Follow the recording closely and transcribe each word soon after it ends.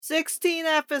16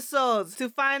 episodes to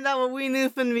find out what we knew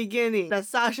from the beginning, that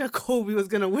Sasha Colby was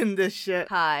gonna win this shit.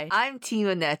 Hi, I'm Team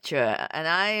Anetra, and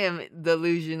I am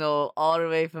delusional all the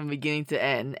way from beginning to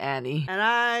end, Annie. And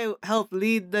I helped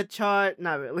lead the chart,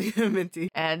 not really,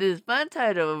 Minty. And this is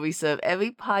FunUntitled, where we serve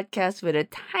every podcast with a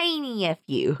tiny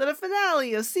FU. So the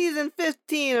finale of season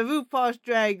 15 of RuPaul's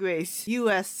Drag Race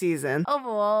US season.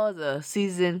 Overall, the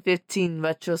season 15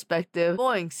 retrospective,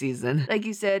 boring season. Like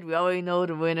you said, we already know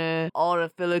the winner. All the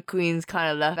filler queens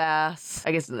kind of left fast.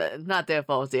 I guess not their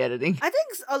fault, it's the editing. I think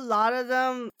a lot of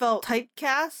them felt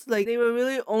typecast. Like, they were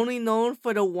really only known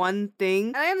for the one thing.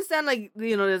 And I understand, like,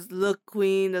 you know, there's look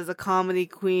queen, there's a comedy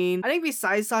queen. I think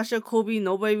besides Sasha Colby,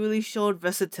 nobody really showed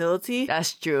versatility.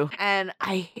 That's true. And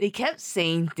they kept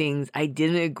saying things I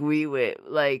didn't agree with.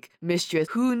 Like, Mistress,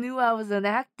 who knew I was an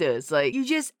actress? Like, you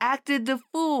just acted the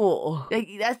fool. Like,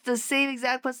 that's the same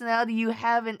exact personality you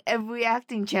have in every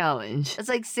acting challenge. It's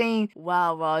like saying,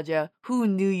 wow, Roger, who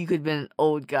knew you could be an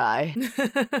old guy? So,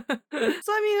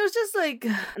 I mean, it was just like,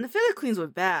 and the filler queens were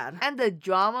bad. And the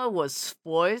drama was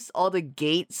forced, all the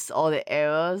gates, all the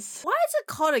errors. Why is it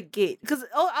called a gate? Because,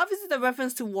 obviously the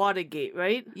reference to Watergate,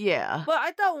 right? Yeah. But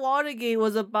I thought Watergate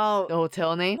was about... The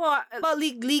hotel name? Well, about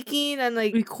leaking and,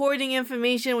 like, recording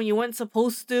information when you weren't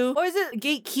supposed to. Or is it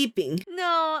gatekeeping?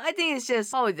 No, I think it's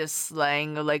just probably just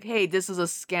slang. Or like, hey, this is a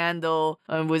scandal,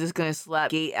 and we're just gonna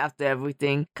slap gate after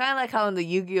everything. Kind of like how in the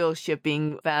Yu-Gi-Oh!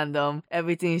 Shipping fandom,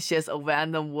 everything is just a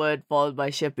random word followed by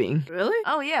shipping. Really?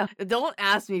 Oh yeah. Don't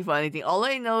ask me for anything. All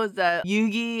I know is that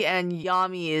Yugi and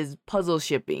Yami is puzzle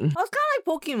shipping. Oh, it's kind of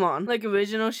like Pokemon, like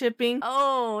original shipping.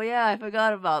 Oh yeah, I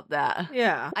forgot about that.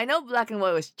 Yeah. I know Black and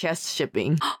White was chess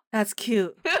shipping. That's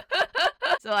cute.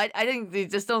 So I think they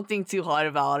just don't think too hard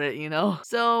about it, you know?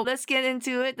 So let's get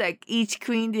into it. Like, each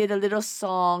queen did a little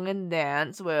song and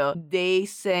dance where they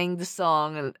sang the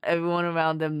song and everyone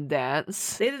around them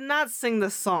danced. They did not sing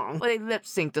the song. But they lip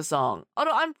synced the song.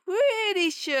 Although I'm pretty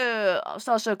sure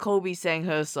Sasha Colby sang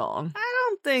her song. I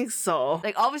don't think so.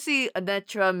 Like, obviously,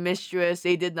 Anetra, Mistress,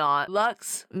 they did not.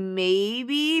 Lux,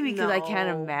 maybe, because I can't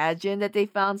No. imagine that they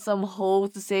found some hole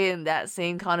to say it in that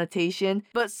same connotation.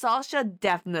 But Sasha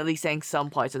definitely sang some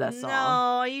parts of that song. No,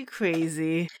 are you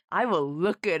crazy? I will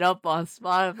look it up on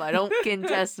Spotify. Don't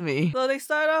contest me. So they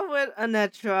start off with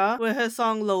Anetra with her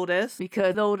song Lotus.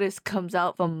 Because Lotus comes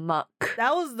out from muck.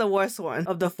 That was the worst one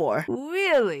of the four.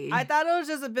 Really? I thought it was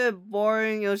just a bit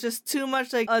boring. It was just too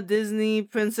much like a Disney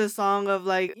princess song of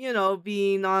like, you know,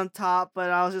 being on top. But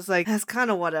I was just like, that's kind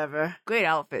of whatever. Great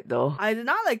outfit, though. I did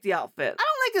not like the outfit. I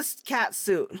don't like a cat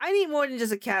suit. I need more than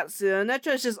just a cat suit.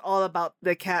 Anetra is just all about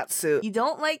the cat suit. You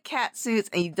don't like cat suits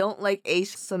and you don't like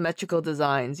asymmetrical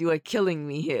designs. You are killing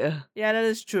me here. Yeah, that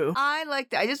is true. I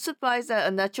liked it. I just surprised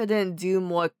that Anetra didn't do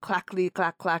more clackly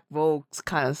clack clack Vogues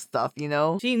kind of stuff, you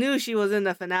know? She knew she was in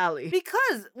the finale.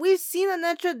 Because we've seen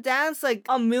Anetra dance like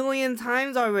a million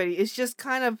times already. It's just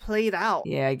kind of played out.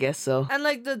 Yeah, I guess so. And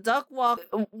like the duck walk,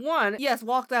 one, yes,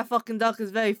 walk that fucking duck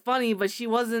is very funny, but she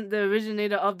wasn't the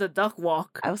originator of the duck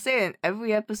walk. I'll say it in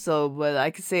every episode, but I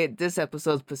could say it this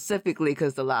episode specifically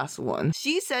because the last one.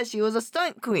 She says she was a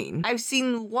stunt queen. I've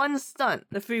seen one stunt.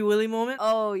 The Free Willy moment?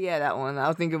 Oh, yeah, that one. I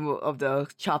was thinking of the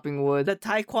chopping wood. The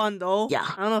Taekwondo? Yeah.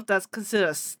 I don't know if that's considered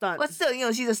a stunt. But still, you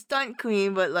know, she's a stunt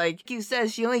queen, but like you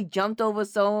said, she only jumped over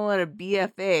someone at a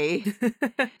BFA.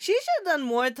 She should have done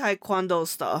more Taekwondo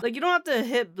stuff. Like, you don't have to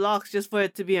hit blocks just for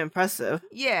it to be impressive.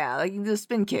 Yeah, like you can do a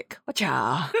spin kick.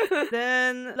 Wacha.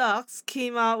 Then Lux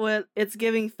came out with It's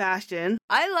Giving Fashion.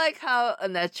 I like how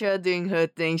Anetra doing her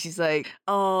thing. She's like,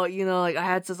 oh, you know, like I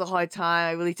had such a hard time.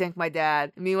 I really thank my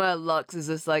dad. Meanwhile, Lux is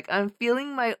just like, I'm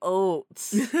feeling my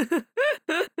oats. It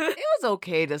was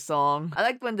okay, the song. I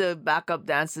liked when the backup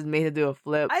dancers made her do a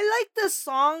flip. I liked the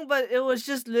song, but it was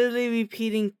just literally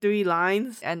repeating 3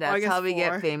 lines. And Or I that's guess how we 4.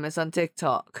 get famous on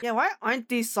TikTok. Yeah, why aren't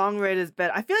these songwriters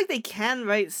better? I feel like they can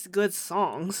write good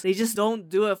songs. They just don't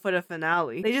do it for the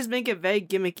finale. They just make it very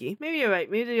gimmicky. Maybe you're right.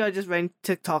 Maybe they are just writing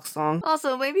TikTok songs.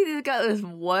 Also, maybe they got this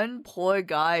one poor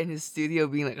guy in his studio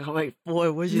being like, oh, wait, 4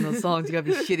 original songs. You gotta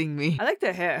be shitting me. I like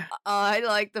their hair. I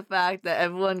like the fact that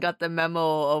everyone got the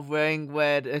memo of wearing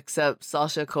red except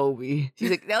Sasha Colby. She's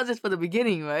like, that was just for the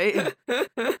beginning, right?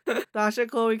 Sasha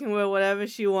Colby can wear whatever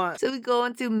she wants. So we go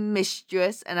into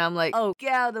Mistress, and I'm like, oh,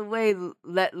 get out of the way,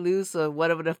 let loose, or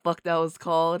whatever the fuck that was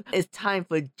called. It's time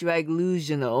for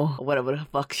Draglusional, or whatever the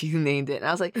fuck she named it. And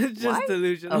I was like, Just why?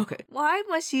 delusional. Okay. Why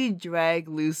must you drag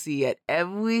Lucy at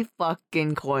every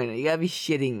fucking corner? You gotta be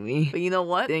shitting me. But you know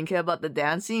what? Didn't care about the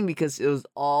dancing because it was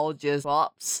all just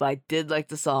props. But I did like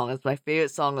the song. It's my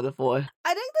favorite song of the 4.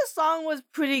 I think the song was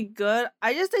pretty good.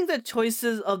 I just think the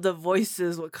choices of the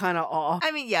voices were kind of off.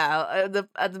 I mean, yeah,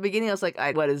 at the beginning I was like,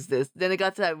 what is this? Then it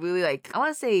got to that really like, I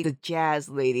want to say the jazz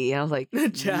lady. And I was like, The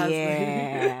jazz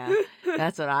yeah, lady.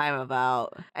 that's what I'm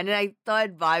about. And then I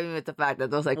started vibing with the fact that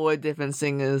there was like 4 different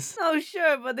singers. Oh,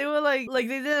 sure, but they were like they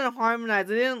didn't harmonize.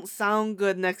 They didn't sound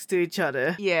good next to each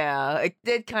other. Yeah, it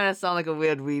did kind of sound like a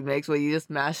weird remix where you just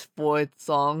mashed 4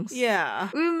 songs. Yeah.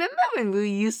 Remember when we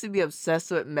used to be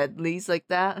obsessed with medleys like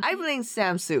that? I blame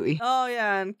Sam Sui. Oh,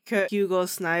 yeah, and Kurt Hugo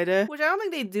Snyder, which I don't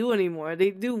think they do anymore.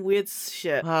 They do weird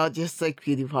shit. Well, just like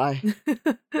PewDiePie.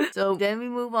 So then we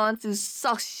move on to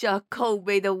Sasha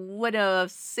Kobe, the winner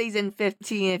of season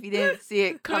 15. If you didn't see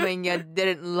it coming, you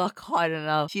didn't look hard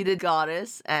enough. She did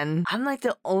Goddess, and I'm like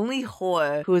the only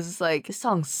whore who was just like, this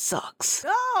song sucks.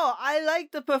 Oh, I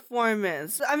like the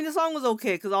performance. I mean, the song was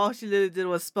okay because all she literally did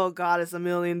was spell goddess a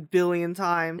million billion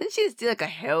times. Didn't she just do like a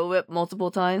hair whip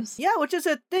multiple times? Yeah, which is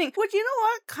her thing. Which, you know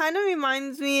what, kind of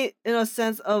reminds me in a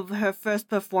sense of her first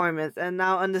performance, and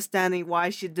now understanding why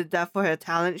she did that for her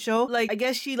talent show. Like, I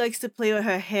guess she likes to play with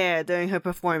her hair during her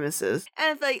performances.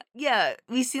 And it's like, yeah,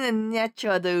 we've seen a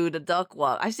Netra do the duck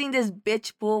walk. I've seen this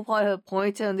bitch pull apart her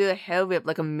ponytail and do a hair whip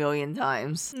like a million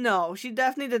times. No, she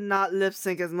definitely did not lip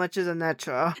sync as much as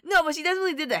Anetra. No, but she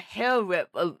definitely did the hair whip.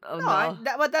 But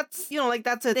that's, like,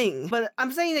 that's a thing. But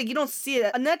I'm saying that you don't see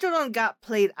it. Anetra one got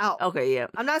played out. Okay, yeah.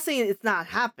 I'm not saying it's not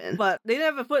happened, but they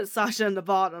never put Sasha in the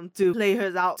bottom to play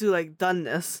hers out to, like,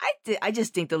 doneness. I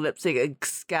just think the lip sync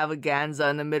extravaganza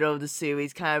in the middle of the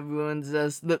series kind of ruins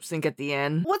the lip sync at the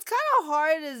end. What's kind of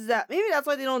hard is that maybe that's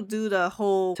why they don't do the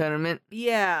whole tournament.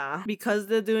 Yeah, because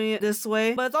they're doing it this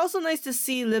way. But it's also nice to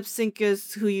see lip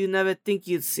syncers who you never think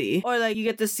you'd see. Or like you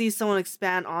get to see someone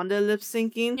expand on their lip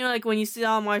syncing. You know, like when you see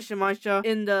Marsha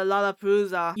in the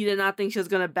Lollapalooza, you did not think she was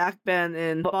gonna backbend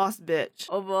in Boss Bitch.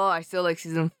 Overall, I still like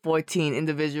season 14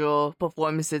 individual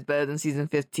performances better than season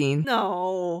 15.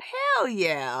 No. Hell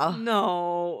yeah.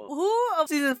 No. Who of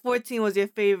season 14 was your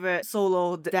favorite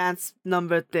solo dance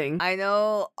number thing? I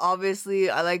know, obviously,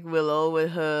 I like Willow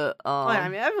with her. Oh, yeah, I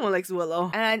mean, everyone likes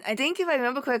Willow. And I think if I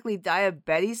remember correctly,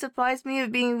 Diabetes surprised me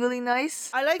with being really nice.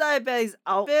 I like Diabetes'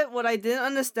 outfit. What I didn't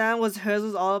understand was hers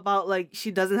was all about, like,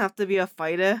 she doesn't have to be a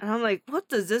fighter. And I'm like, what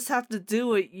does this have to do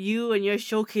with you and your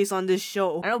showcase on this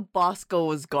show? I know Bosco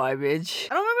was garbage.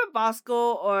 I don't remember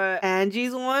Bosco or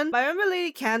Angie's one, but I remember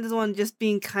Lady Candace's one just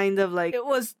being kind of like, it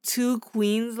was too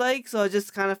Queens-like, so it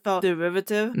just kind of felt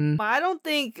derivative. But I don't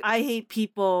think I Hate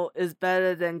People is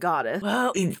better than Goddess.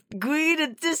 Well, agree to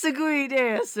disagree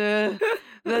there, sir.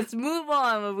 Let's move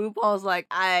on. When RuPaul's like,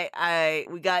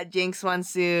 we got Jinx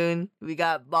Monsoon, we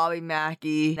got Bobby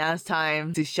Mackey. Now it's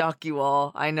time to shock you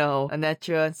all. I know,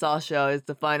 Anetra and Sasha is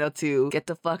the final 2. Get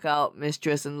the fuck out,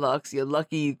 Mistress and Lux. You're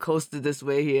lucky you coasted this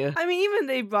way here. I mean, even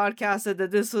they broadcasted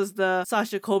that this was the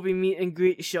Sasha Kobe meet and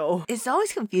greet show. It's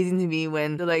always confusing to me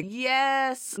when they're like,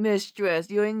 yes, Mistress,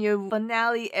 you're in your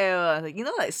finale era. Like, you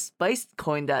know, like Spice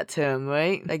coined that term,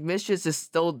 right? Like, Mistress just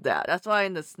stole that. That's why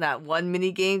in the Snap 1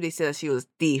 mini game, they said that she was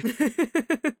thief.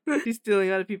 She's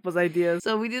stealing other people's ideas.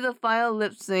 So we did the final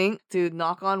lip sync to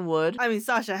Knock on Wood. I mean,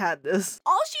 Sasha had this.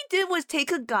 All she did was take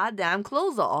her goddamn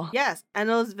clothes off. Yes, and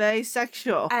it was very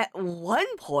sexual. At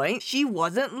one point, she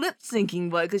wasn't lip syncing,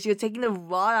 but because she was taking the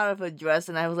rod out of her dress,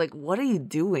 and I was like, what are you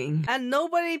doing? And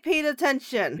nobody paid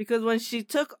attention because when she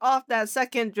took off that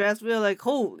second dress, we were like,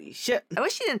 holy shit. I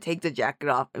wish she didn't take the jacket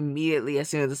off immediately as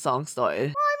soon as the song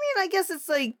started. I guess it's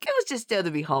like, it was just there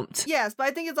to be humped. Yes, but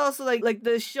I think it's also like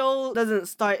the show doesn't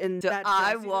start in that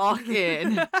I dress. walk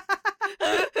in.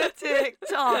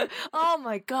 TikTok. Oh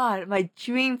my god, my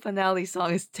dream finale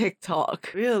song is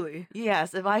TikTok. Really?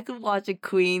 Yes, if I could watch a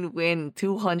queen win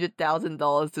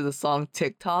 $200,000 to the song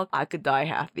TikTok, I could die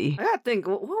happy. I gotta think,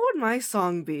 what would my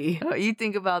song be? You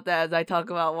think about that as I talk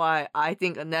about why I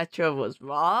think Anetra was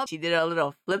robbed. She did a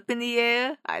little flip in the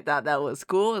air. I thought that was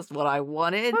cool. It's what I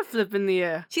wanted. What flip in the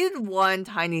air? She did one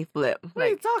tiny flip. What are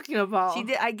you talking about? She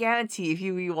did. I guarantee if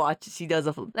you rewatch it, she does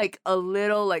a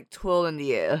little twirl in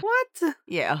the air. What?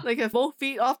 Yeah. Like both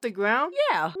feet off the ground?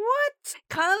 Yeah. What?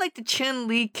 Kind of like the Chin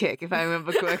Lee kick, if I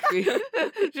remember correctly.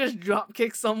 Just drop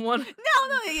kick someone?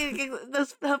 No,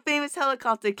 her famous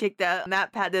helicopter kick that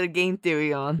Matt Pat did a game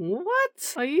theory on.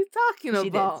 What are you talking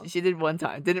about? She did one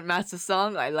time. Didn't match the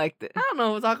song. I liked it. I don't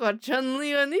know. We're talking about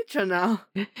Chun-Li or Anitra now.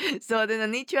 So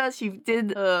then Anitra, she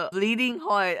did a bleeding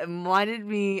heart. It reminded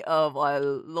me of our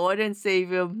Lord and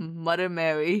Savior, Mother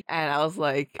Mary. And I was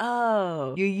like,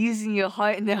 oh, you're using your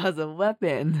heart now as a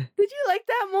weapon. Did you like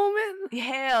that moment?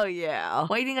 Hell yeah. Yeah.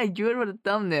 Why do you think I drew it with a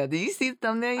thumbnail? Did you see the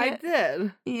thumbnail I yet?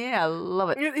 did. Yeah, I love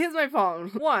it. Here's my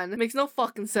problem. One, it makes no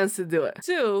fucking sense to do it.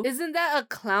 Two, isn't that a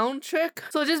clown trick?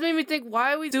 So it just made me think,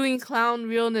 why are we doing clown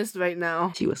realness right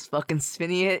now? She was fucking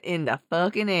spinning it in the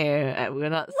fucking air, and we're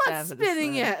not What's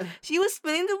spinning it? She was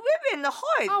spinning the ribbon, the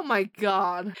heart. Oh my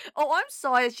god. Oh, I'm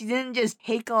sorry that she didn't just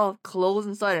take off clothes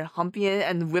and started humping it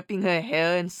and whipping her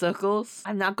hair in circles.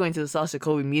 I'm not going to the Sasha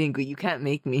Kobe meet and greet. You can't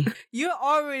make me. You're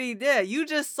already there. You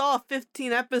just saw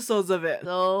 15 episodes of it.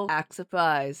 So, act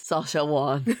surprised, Sasha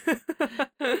won.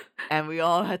 And we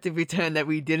all had to pretend that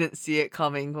we didn't see it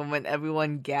coming from when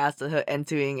everyone gasped at her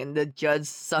entering and the judge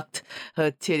sucked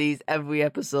her titties every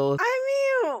episode. I mean,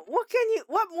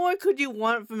 what more could you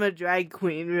want from a drag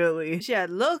queen, really? She had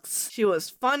looks, she was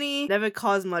funny, never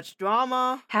caused much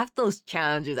drama. Half those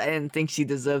challenges, I didn't think she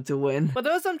deserved to win. But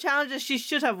there were some challenges she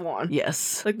should have won.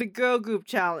 Yes. Like the girl group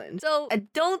challenge. So, I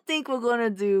don't think we're gonna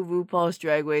do RuPaul's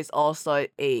Drag Race All-Star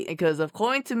 8 because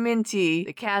according to Minty,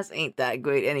 the cast ain't that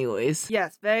great anyways.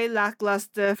 Yes, very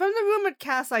lackluster. From the rumored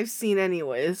cast I've seen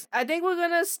anyways. I think we're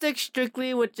gonna stick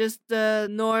strictly with just the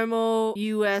normal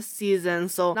US season.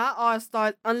 So, not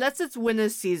All-Star, unless it's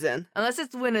winner's season. Unless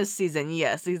it's winner's season,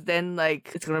 yes. Then,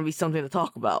 like, it's gonna be something to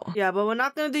talk about. Yeah, but we're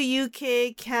not gonna do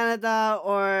UK, Canada,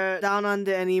 or Down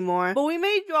Under anymore. But we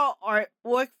may draw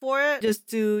artwork for it just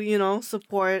to, you know,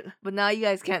 support. But now you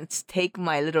guys can't take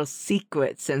my little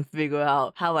secrets and figure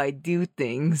out how I do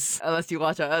things. Unless you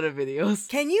watch our other videos.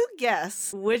 Can you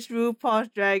guess which RuPaul's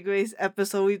Drag Race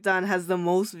episode we've done has the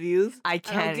most views? I And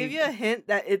can't. I'll give you a hint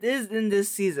that it is in this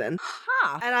season.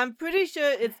 Huh. And I'm pretty sure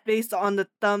it's based on the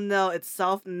thumbnail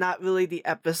itself, not really the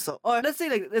episode. Or let's say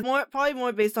like it's probably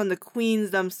more based on the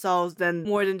queens themselves than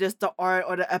more than just the art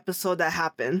or the episode that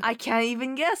happened. I can't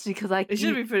even guess because It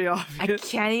should be pretty I obvious.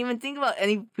 can't even think about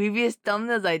any previous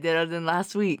thumbnails I did other than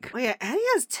last week. Oh yeah, Annie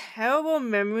has terrible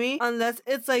memory unless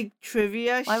it's like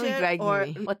trivia Why are we shit dragging or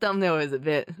me? What thumbnail is it,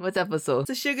 Bit? What's episode?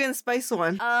 it's a sugar and spice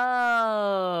one.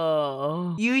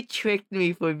 Oh, you tricked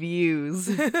me for views.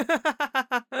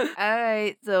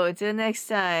 Alright, so until next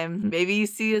time, maybe you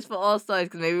see us for All Stars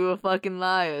because maybe we're fucking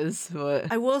liars,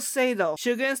 but I will say though,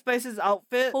 Sugar and Spice's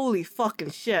outfit, holy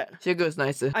fucking shit. Sugar's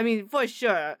nicer. I mean, for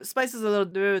sure, Spice is a little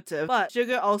derivative, but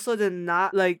Sugar also did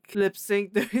not like lip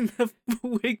sync during the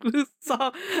Wig Loose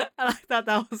song, and I thought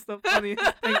that was the funniest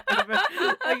thing ever.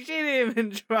 Like, she didn't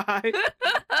even try.